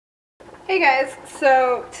Hey guys,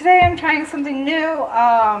 so today I'm trying something new.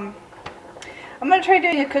 I'm going to try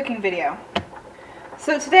doing a cooking video.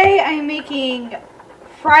 So today I'm making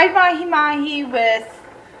fried mahi with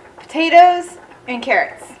potatoes and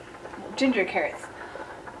carrots, ginger carrots.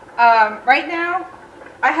 Right now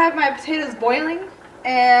I have my potatoes boiling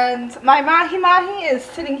and my mahi is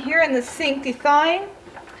sitting here in the sink thawing,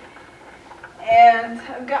 and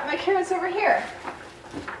I've got my carrots over here.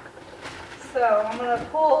 So I'm going to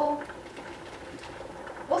pull,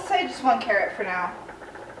 we'll say just one carrot for now.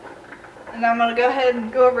 And I'm going to go ahead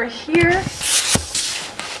and go over here.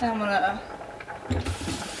 And I'm going to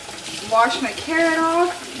wash my carrot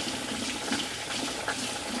off.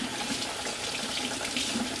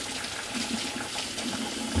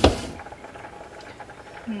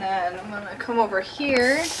 And then I'm going to come over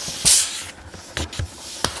here.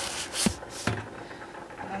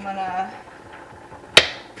 And I'm going to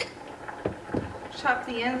chop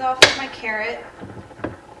the ends off of my carrot.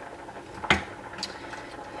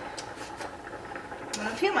 I'm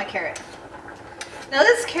going to peel my carrot. Now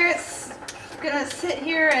this carrot's going to sit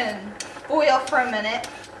here and boil for a minute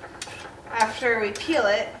after we peel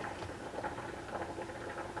it.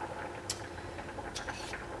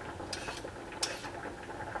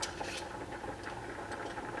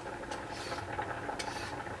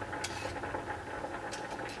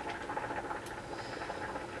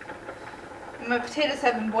 My potatoes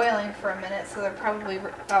have been boiling for a minute, so they're probably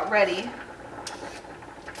about ready.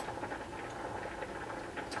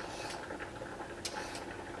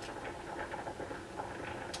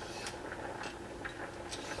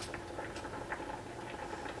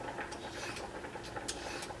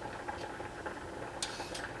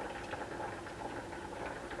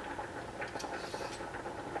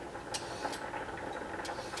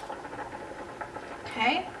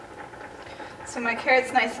 Okay. So my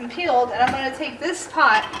carrot's nice and peeled, and I'm going to take this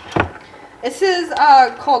pot. This is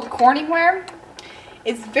called Corningware.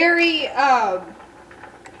 It's a very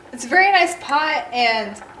nice pot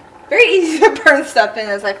and very easy to burn stuff in,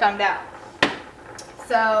 as I found out.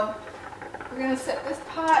 So we're going to set this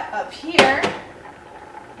pot up here.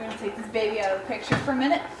 I'm going to take this baby out of the picture for a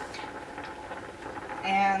minute,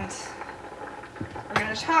 and we're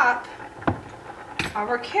going to chop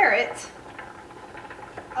our carrot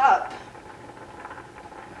up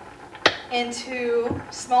into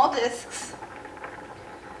small discs.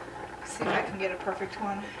 Let's see if I can get a perfect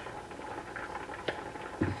one.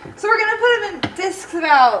 So we're going to put them in discs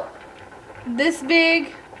about this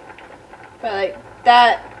big, but like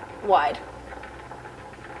that wide.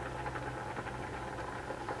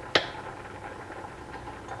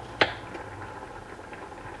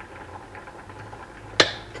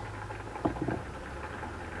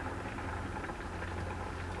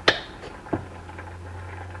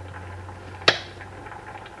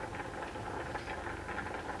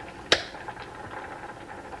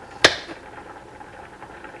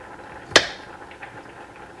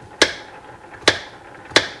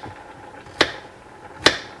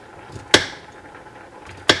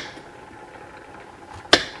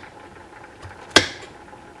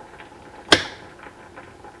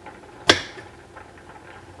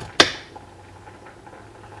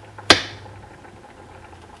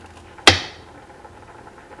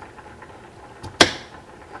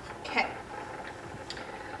 Okay,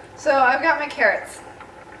 so I've got my carrots.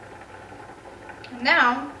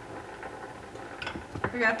 Now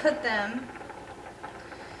we're going to put them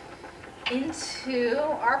into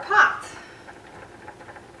our pot.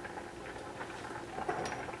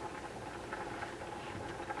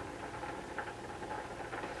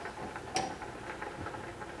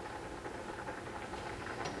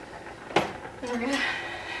 And we're going to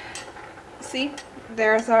see,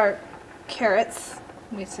 there's our carrots.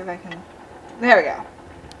 Let me see if I can, there we go.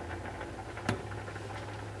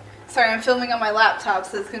 Sorry, I'm filming on my laptop,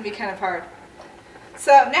 so it's going to be kind of hard.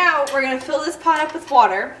 So now we're going to fill this pot up with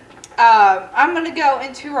water. I'm going to go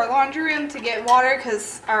into our laundry room to get water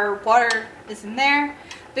because our water is in there.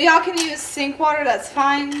 But y'all can use sink water, that's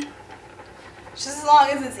fine. Just as long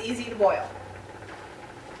as it's easy to boil.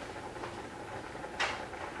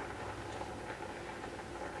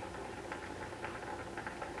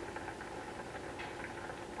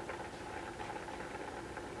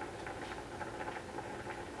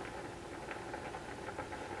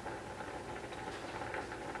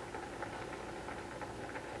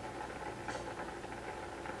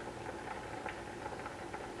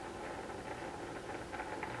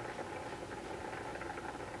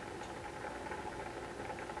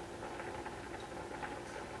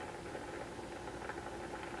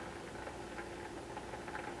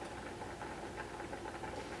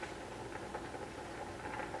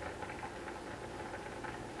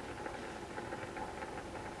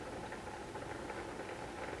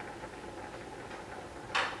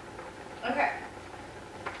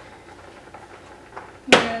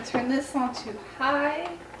 turn this on to high.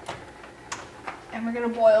 And we're gonna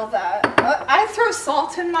boil that. I throw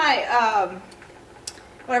salt in my,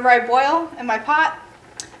 whenever I boil in my pot,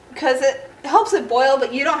 because it helps it boil,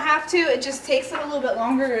 but you don't have to. It just takes it a little bit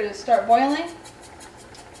longer to start boiling.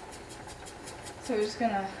 So we're just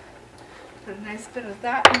gonna put a nice bit of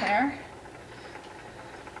that in there.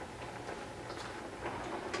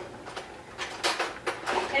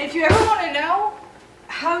 And if you ever want to know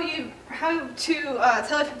how to tell if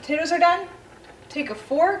your potatoes are done, take a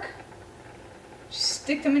fork, just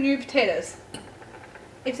stick them in your potatoes.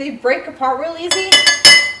 If they break apart real easy,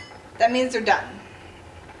 that means they're done.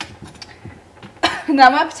 Now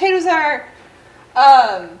my potatoes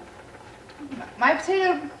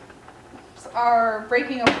are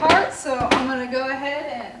breaking apart, so I'm gonna go ahead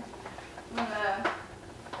and I'm gonna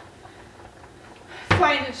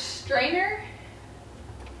find a strainer.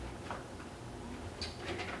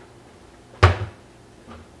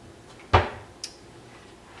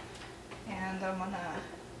 And I'm gonna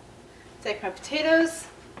take my potatoes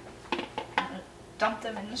and dump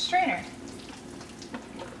them in the strainer.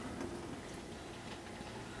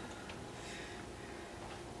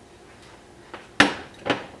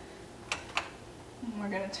 And we're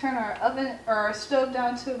gonna turn our oven or our stove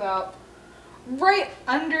down to about right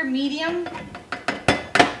under medium.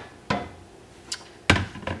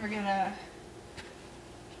 We're gonna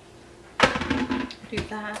do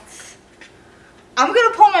that. I'm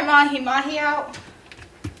going to pull my mahi out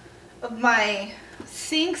of my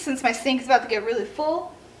sink since my sink is about to get really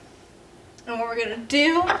full. And what we're going to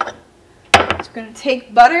do is we're going to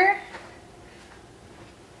take butter.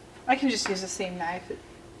 I can just use the same knife.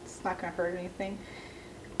 It's not going to hurt anything.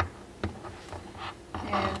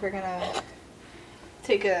 And we're going to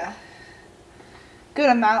take a good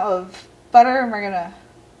amount of butter and we're going to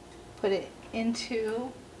put it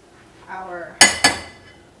into our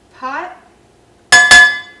pot.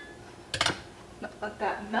 Let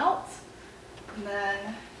that melt, and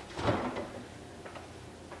then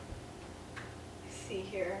let's see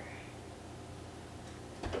here.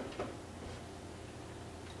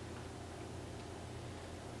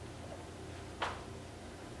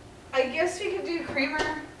 I guess we could do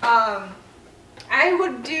creamer. I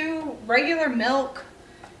would do regular milk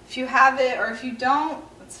if you have it, or if you don't,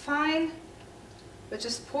 that's fine. But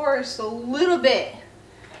just pour just a little bit.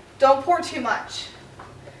 Don't pour too much,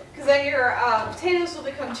 because then your potatoes will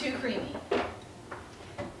become too creamy.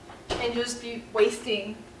 And you'll just be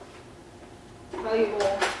wasting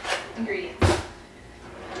valuable ingredients.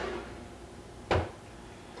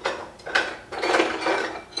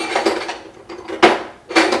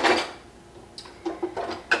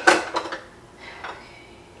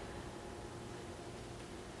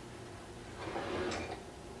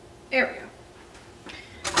 There we go.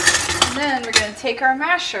 And then we're going to take our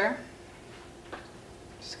masher.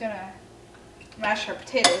 Just going to mash our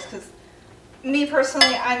potatoes because me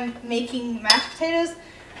personally, I'm making mashed potatoes,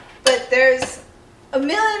 but there's a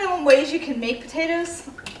million ways you can make potatoes.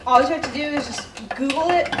 All you have to do is just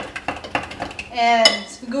Google it, and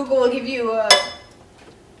Google will give you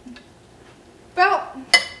about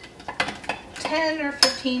 10 or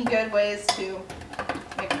 15 good ways to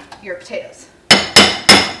make your potatoes.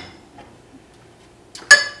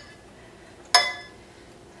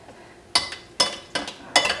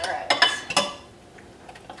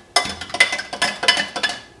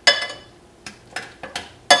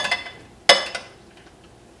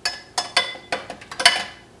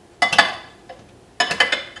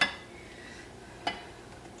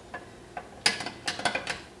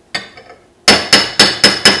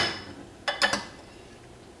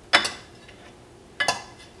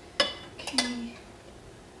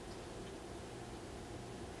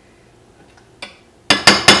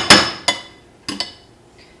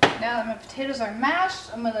 Now that my potatoes are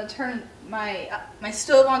mashed, I'm going to turn my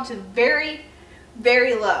stove on to very,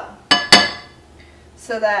 very low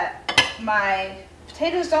so that my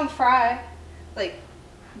potatoes don't fry, like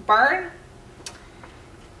burn,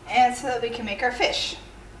 and so that we can make our fish.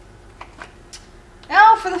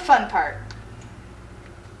 Now for the fun part,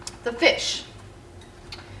 the fish.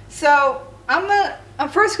 So I'm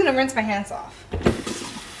first going to rinse my hands off,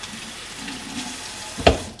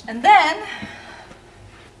 and then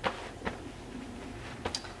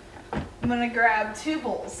I'm going to grab 2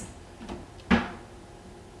 bowls.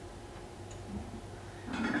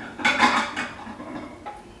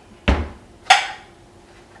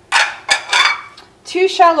 Two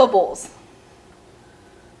shallow bowls.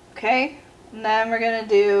 Okay? And then we're going to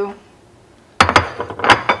do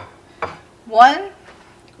one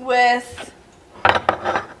with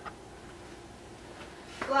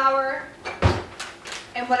flour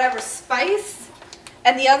and whatever spice,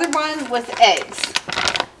 and the other one with eggs.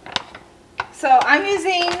 So I'm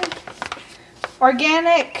using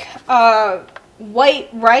organic white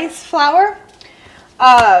rice flour.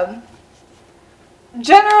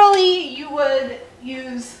 Generally, you would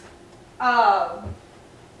use,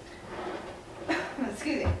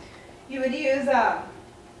 excuse me, you would use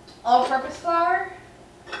all-purpose flour,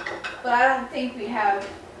 but I don't think we have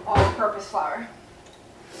all-purpose flour.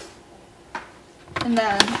 And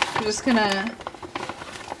then I'm just gonna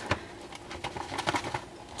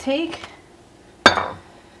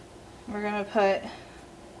we're gonna put, I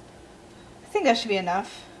think that should be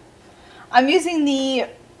enough. I'm using the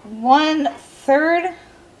 1/3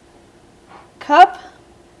 cup,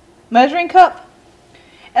 measuring cup,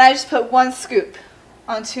 and I just put 1 scoop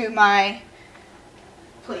onto my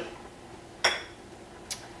plate.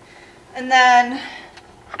 And then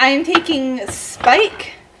I'm taking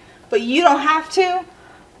spike, but you don't have to.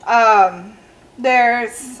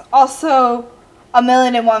 There's also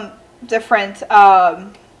 1,000,001 different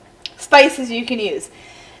spices you can use.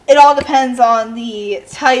 It all depends on the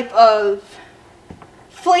type of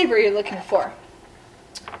flavor you're looking for.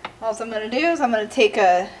 All I'm going to do is I'm going to take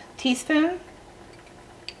a teaspoon.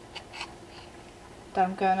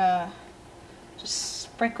 I'm going to just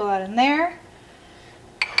sprinkle that in there.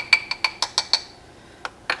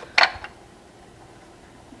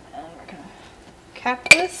 And we're going to cap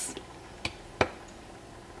this.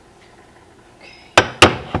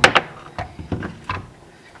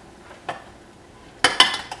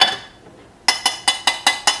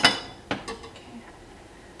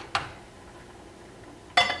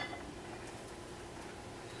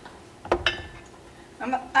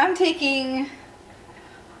 I'm taking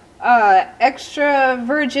extra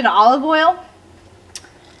virgin olive oil,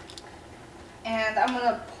 and I'm going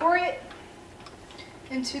to pour it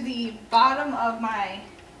into the bottom of my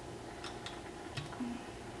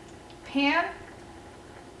pan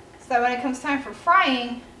so that when it comes time for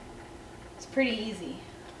frying, it's pretty easy.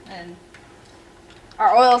 And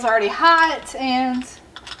our oil is already hot, and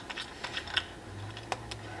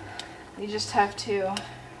you just have to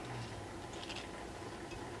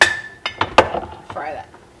fry that.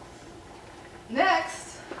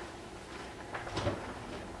 Next,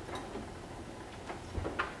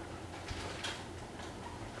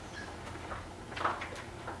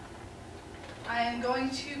 I am going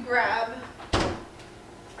to grab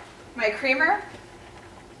my creamer,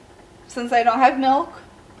 since I don't have milk,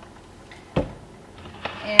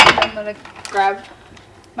 and I'm going to grab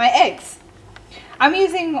my eggs. I'm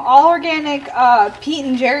using all organic Pete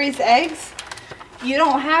and Jerry's eggs. You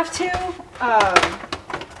don't have to.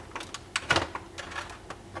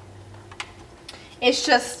 It's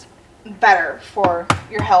just better for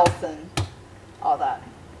your health and all that.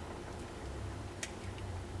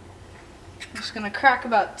 I'm just going to crack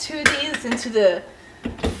about 2 of these into the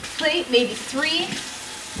plate, maybe 3,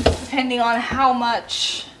 depending on how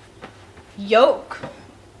much yolk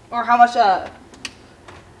or how much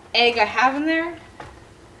egg I have in there.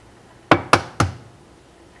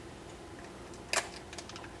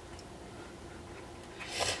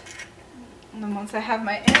 And then once I have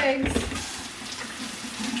my eggs,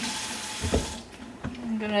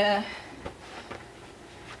 I'm gonna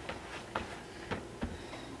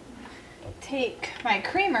take my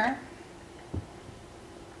creamer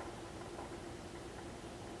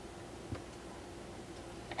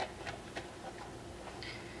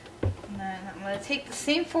and then I'm gonna take the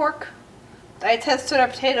same fork that I tested our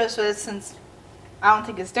potatoes with, since I don't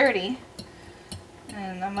think it's dirty,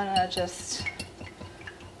 and I'm gonna just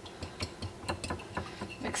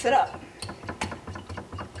mix it up.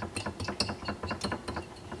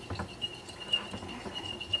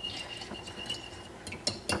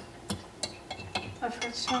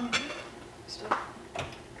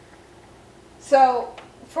 So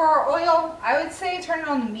for our oil, I would say turn it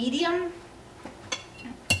on medium.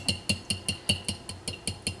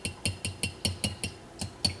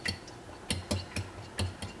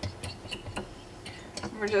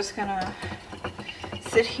 We're just gonna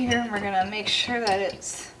sit here and we're gonna make sure that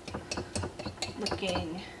it's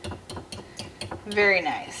looking very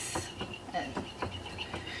nice. And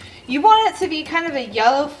you want it to be kind of a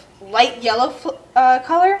yellow, light yellow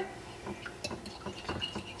color.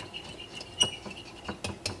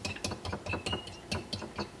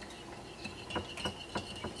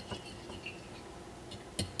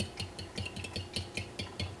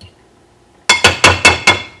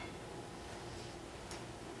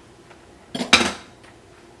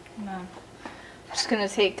 I'm just going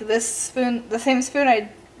to take this spoon, the same spoon I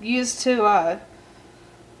used to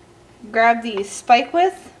grab the spike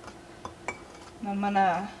with, I'm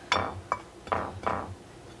gonna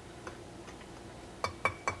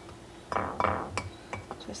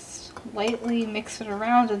just lightly mix it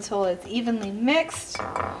around until it's evenly mixed.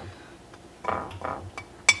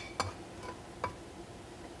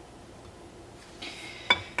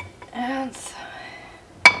 And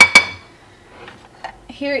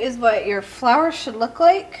here is what your flour should look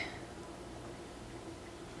like.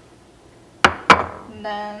 And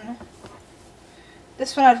then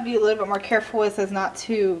this one I have to be a little bit more careful with as not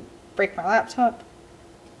to break my laptop.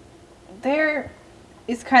 There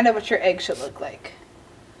is kind of what your egg should look like.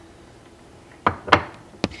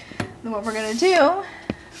 Then what we're going to do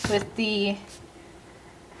with the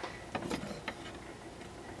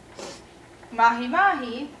Mahi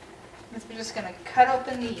Mahi is we're just going to cut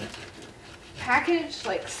open the package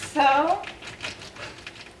like so.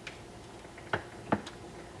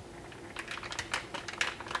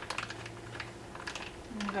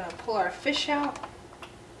 I'm going to pull our fish out.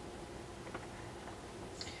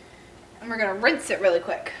 And we're going to rinse it really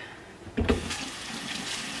quick.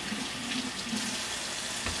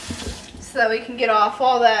 So that we can get off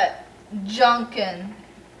all that junk and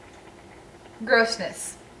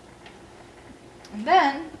grossness. And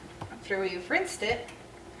then, after we've rinsed it,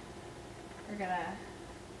 we're going to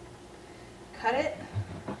cut it.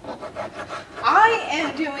 I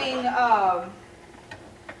am doing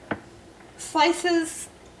slices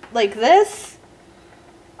like this,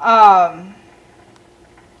 but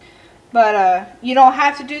you don't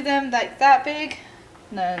have to do them like that big.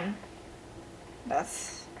 And then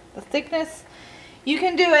that's the thickness. You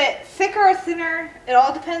can do it thicker or thinner. It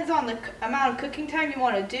all depends on the amount of cooking time you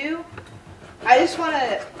want to do. I just want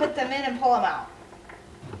to put them in and pull them out.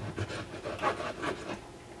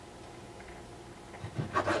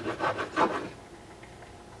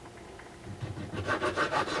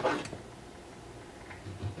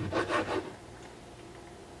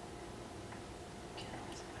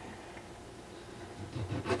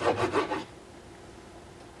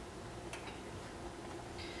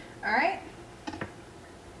 Alright.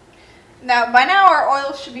 Now, by now our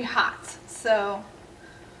oil should be hot. So,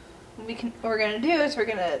 what we're going to do is we're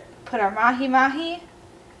going to put our Mahi Mahi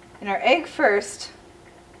in our egg first.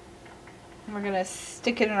 And we're going to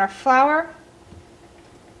stick it in our flour.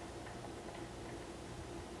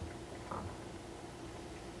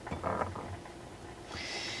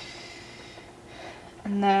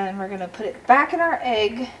 And then we're going to put it back in our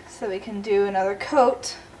egg so we can do another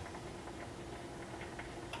coat.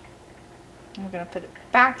 And we're going to put it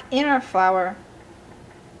back in our flour.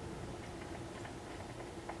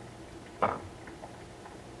 And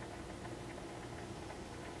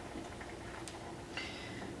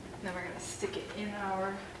then we're going to stick it in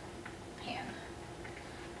our pan.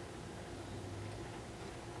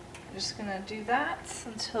 I'm just going to do that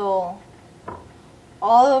until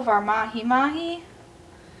all of our Mahi Mahi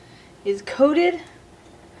is coated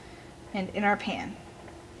and in our pan.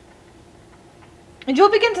 And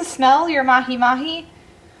you'll begin to smell your Mahi Mahi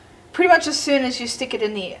pretty much as soon as you stick it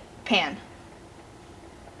in the pan.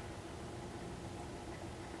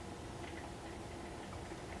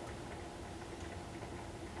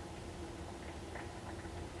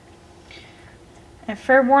 And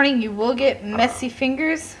fair warning, you will get messy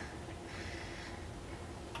fingers.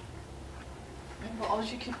 But all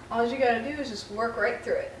you gotta do is just work right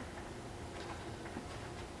through it.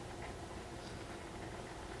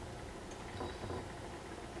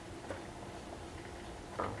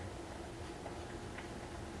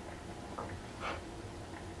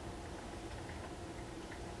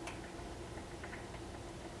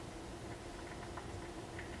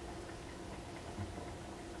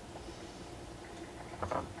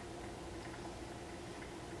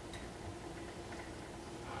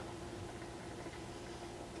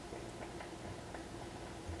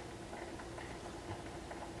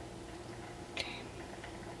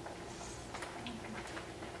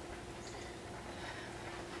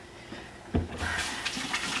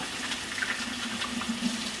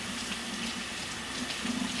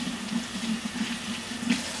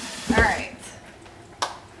 Alright,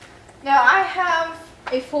 now I have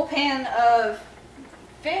a full pan of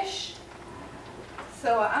fish,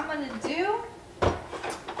 so what I'm going to do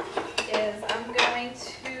is I'm going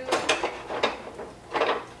to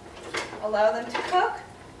allow them to cook,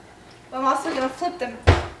 but I'm also going to flip them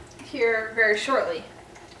here very shortly.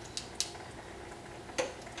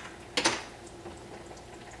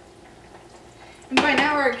 And by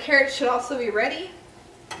now our carrots should also be ready.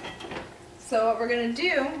 So what we're going to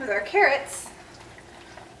do with our carrots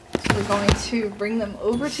is we're going to bring them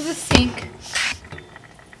over to the sink.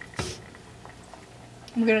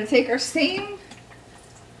 We're going to take our same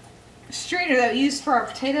strainer that we used for our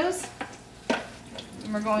potatoes.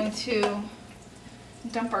 And we're going to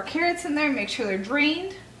dump our carrots in there, make sure they're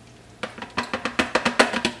drained.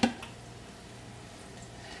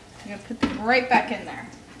 I'm going to put them right back in there.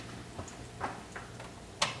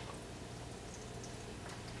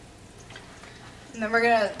 And then we're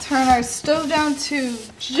going to turn our stove down to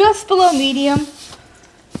just below medium.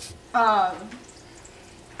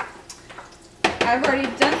 I've already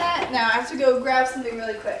done that. Now I have to go grab something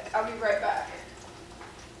really quick. I'll be right back.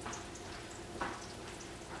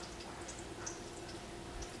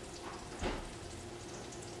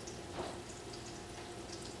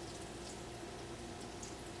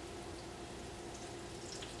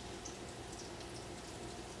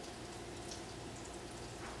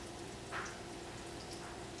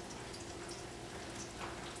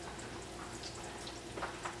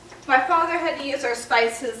 My father had to use our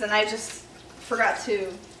spices and I just forgot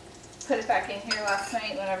to put it back in here last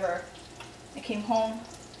night whenever I came home.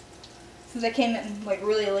 Since I came in like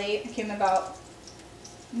really late. I came in about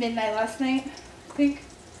midnight last night, I think.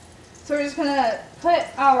 So we're just gonna put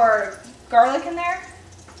our garlic in there.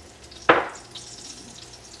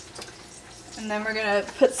 And then we're gonna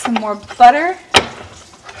put some more butter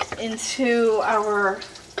into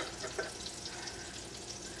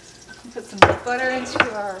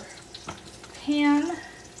our pan.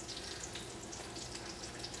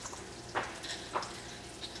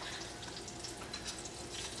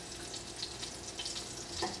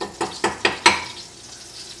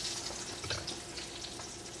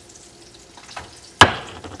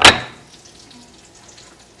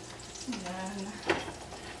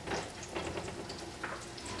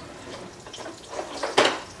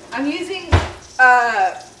 I'm using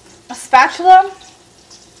a spatula.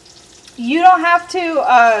 You don't have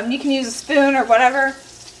to, you can use a spoon or whatever,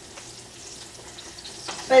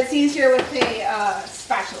 but it's easier with a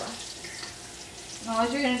spatula. And all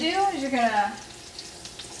you're going to do is you're going to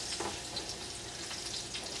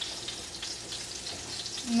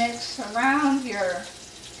mix around your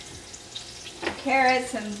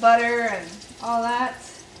carrots and butter and all that.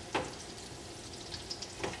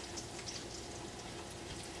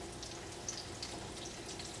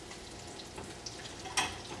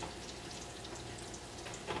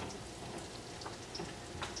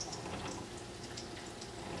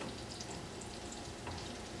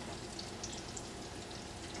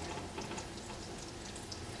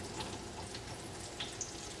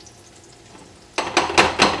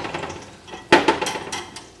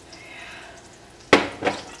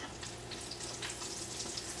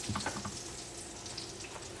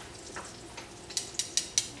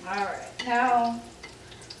 Alright, now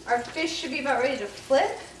our fish should be about ready to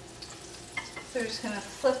flip. So we're just going to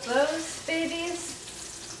flip those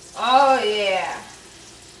babies. Oh yeah.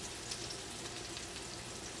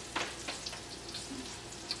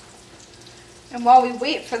 And while we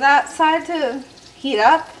wait for that side to heat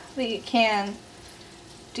up, we can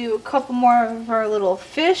do a couple more of our little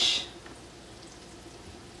fish.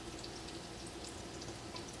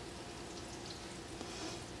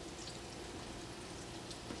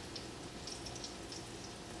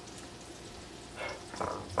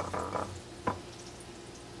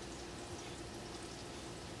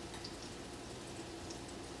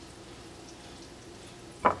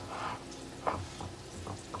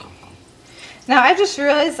 Now I just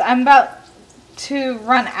realized I'm about to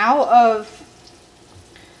run out of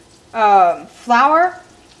flour.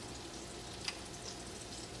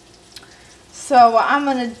 So what I'm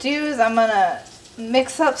going to do is I'm going to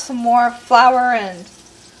mix up some more flour and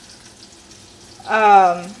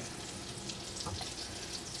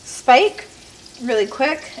spike really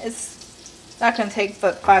quick. It's not going to take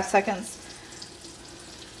but 5 seconds.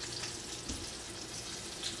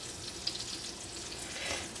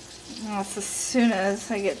 That's as soon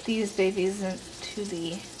as I get these babies into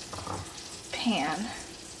the pan.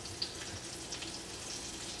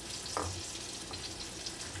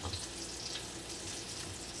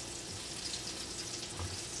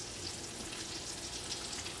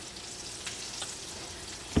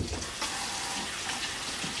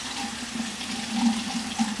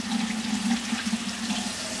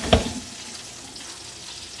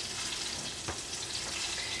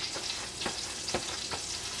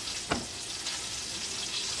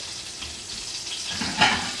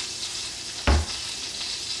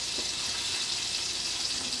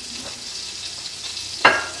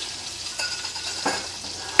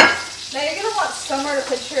 Now you're going to want somewhere to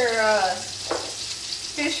put your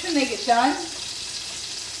fish when they get done.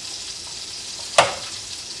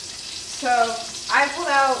 So I pulled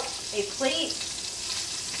out a plate.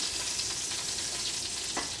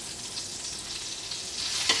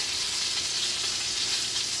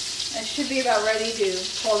 should be about ready to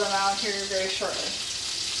pull them out here very shortly.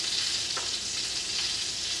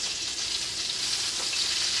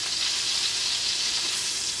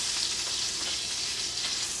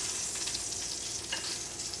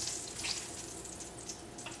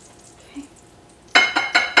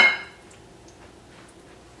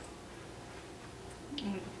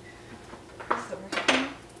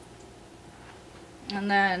 And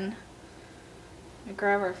then we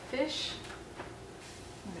grab our fish.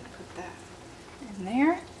 I'm going to put that in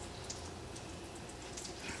there.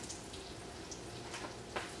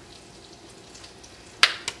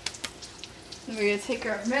 And we're going to take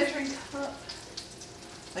our measuring cup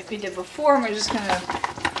like we did before, and we're just going to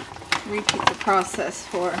repeat the process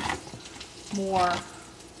for more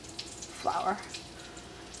flour.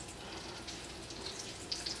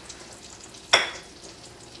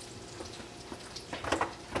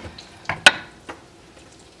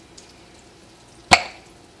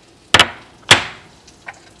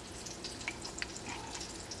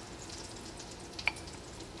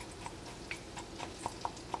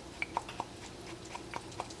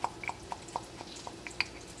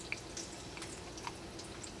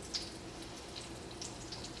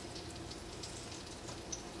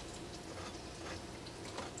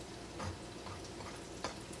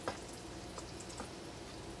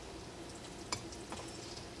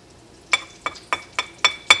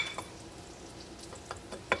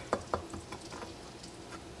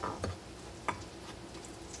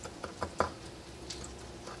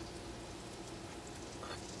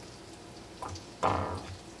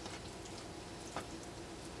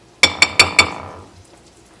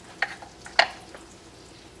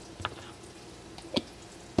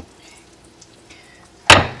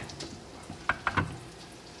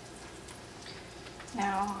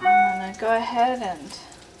 Now I'm going to go ahead and,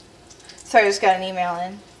 sorry, I just got an email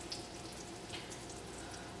in.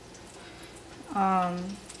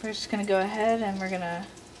 We're just going to go ahead and we're going to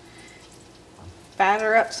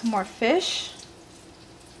batter up some more fish.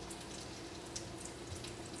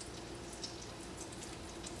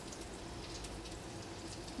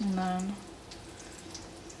 And then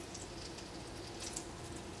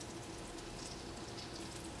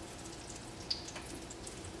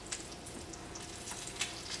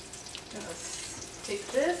just take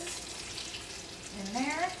this in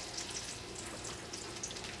there.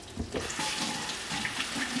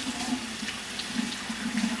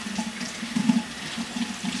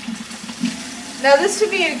 Now this would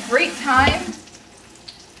be a great time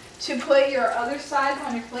to put your other side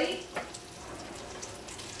on your plate.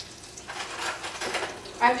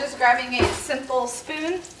 I'm just grabbing a simple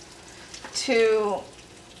spoon to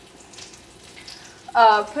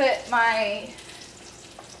put my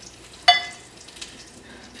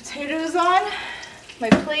potatoes on my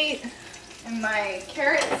plate and my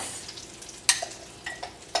carrots.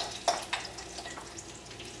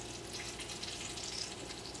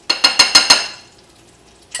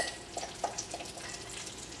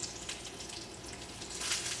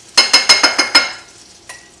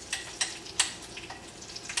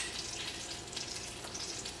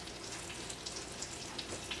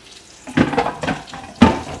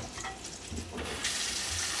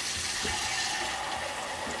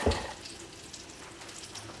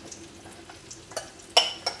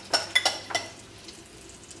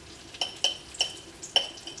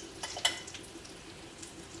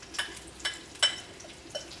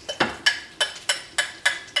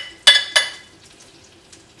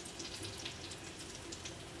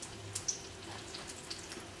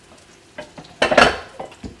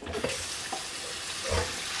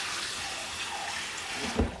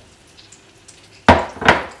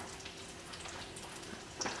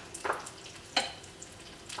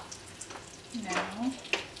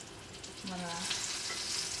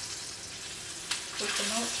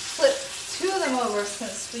 Flip two of them over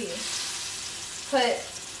since we put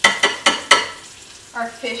our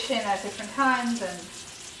fish in at different times, and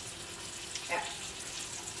yeah.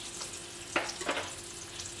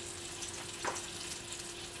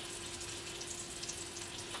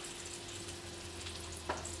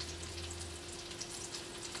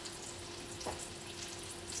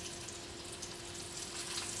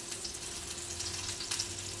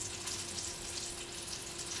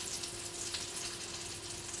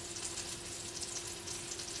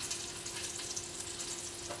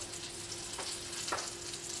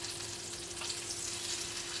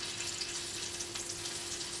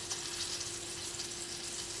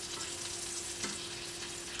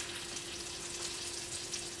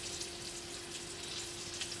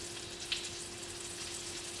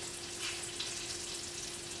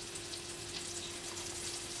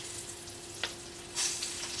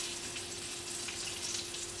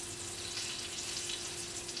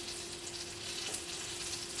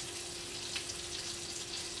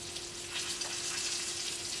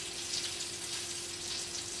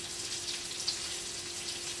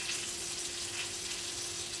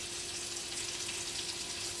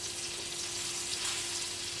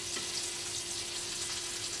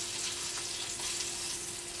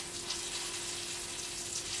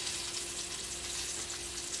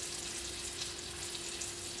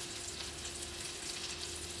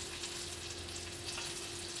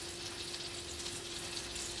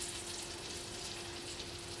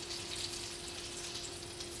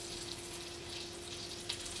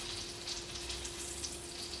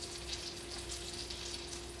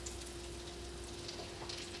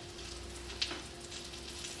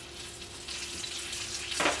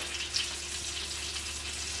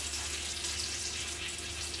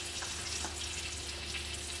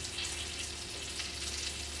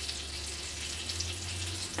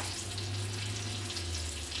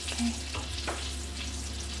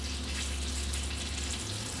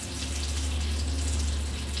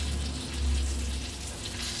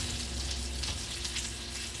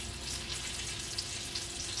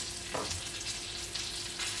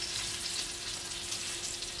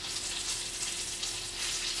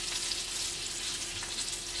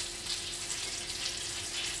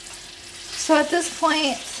 So at this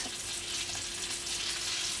point,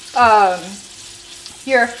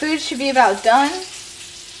 your food should be about done.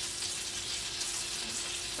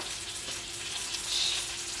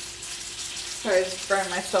 Sorry, I just burned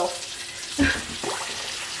myself.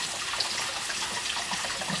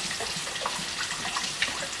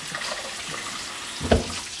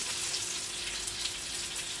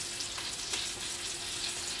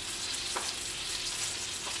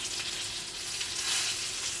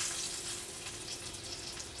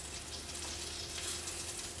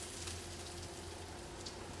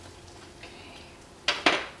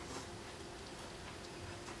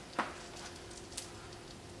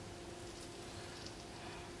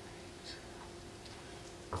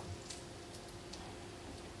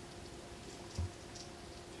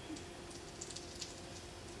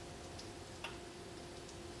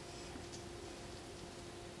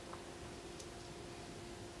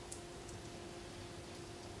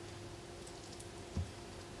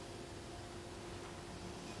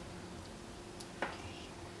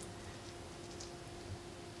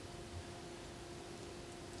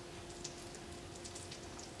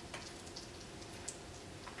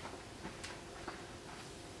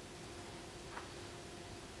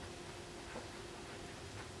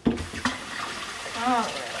 All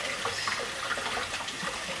right.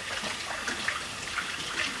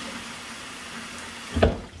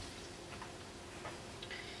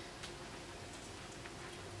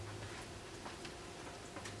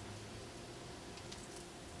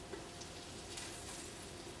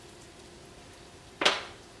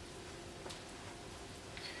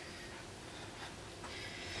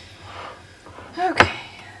 Okay.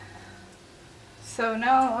 So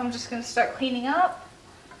now I'm just going to start cleaning up.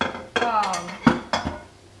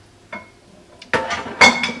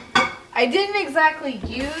 I didn't exactly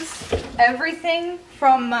use everything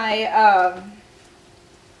from my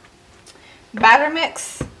batter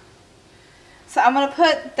mix, so I'm going to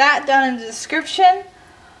put that down in the description.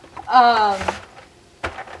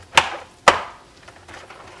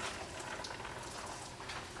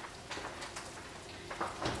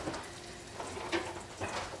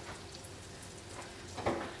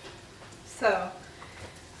 So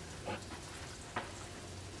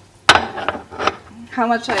how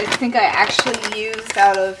much I think I actually used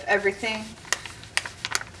out of everything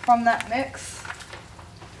from that mix.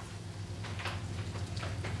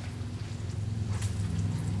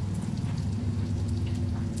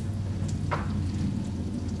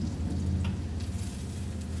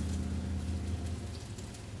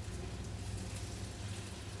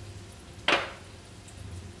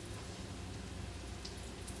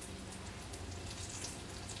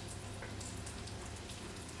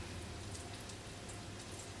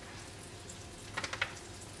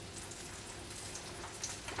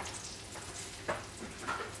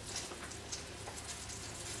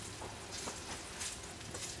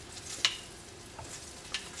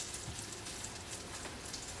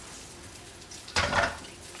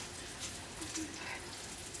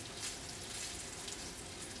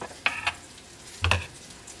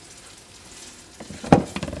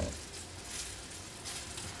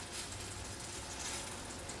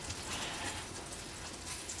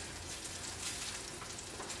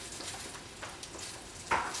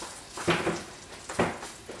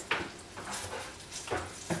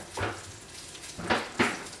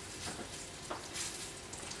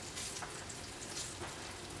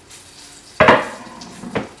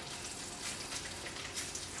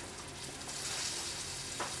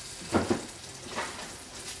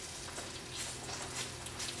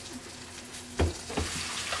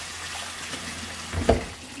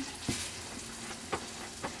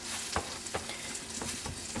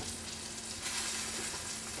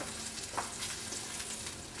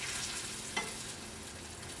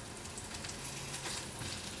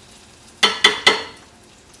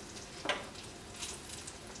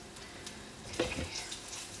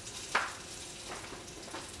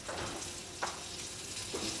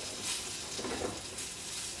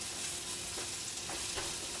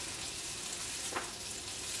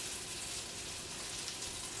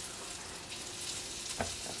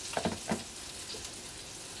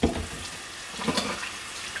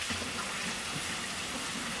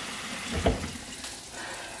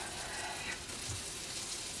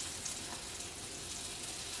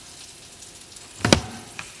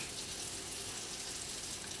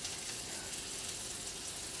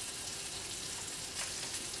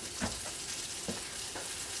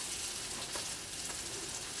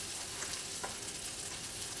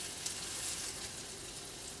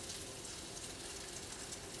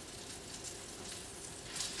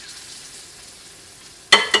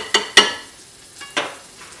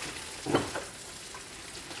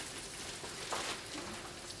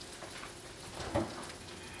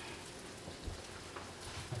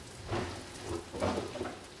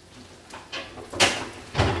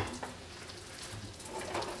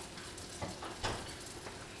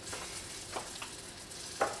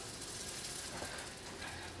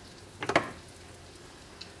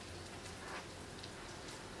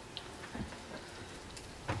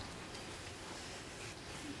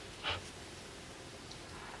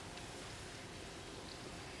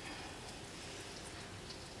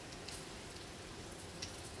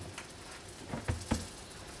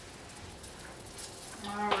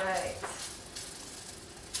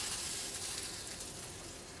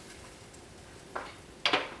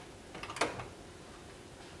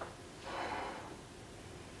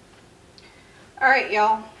 Alright,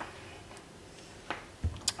 y'all.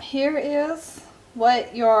 Here is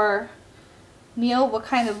what your meal will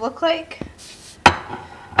kind of look like.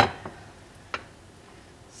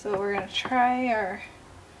 So we're going to try our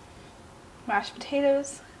mashed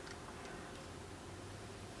potatoes.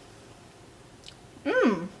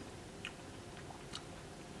 Mmm.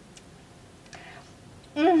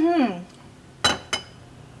 And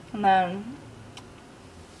then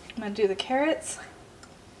I'm going to do the carrots.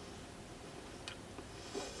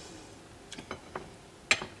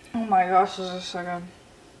 Oh my gosh, this is so good.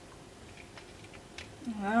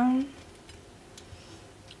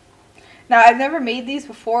 Now, I've never made these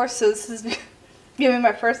before, so this is going to be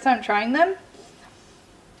my first time trying them.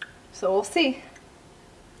 So we'll see.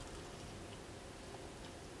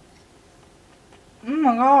 Oh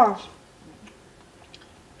my gosh.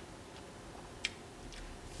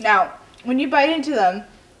 Now, when you bite into them,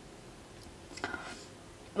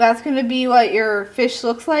 that's going to be what your fish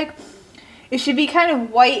looks like. It should be kind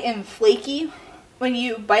of white and flaky when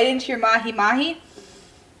you bite into your mahi-mahi.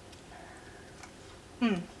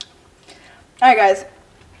 Alright guys,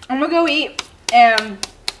 I'm going to go eat and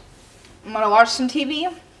I'm going to watch some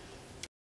TV.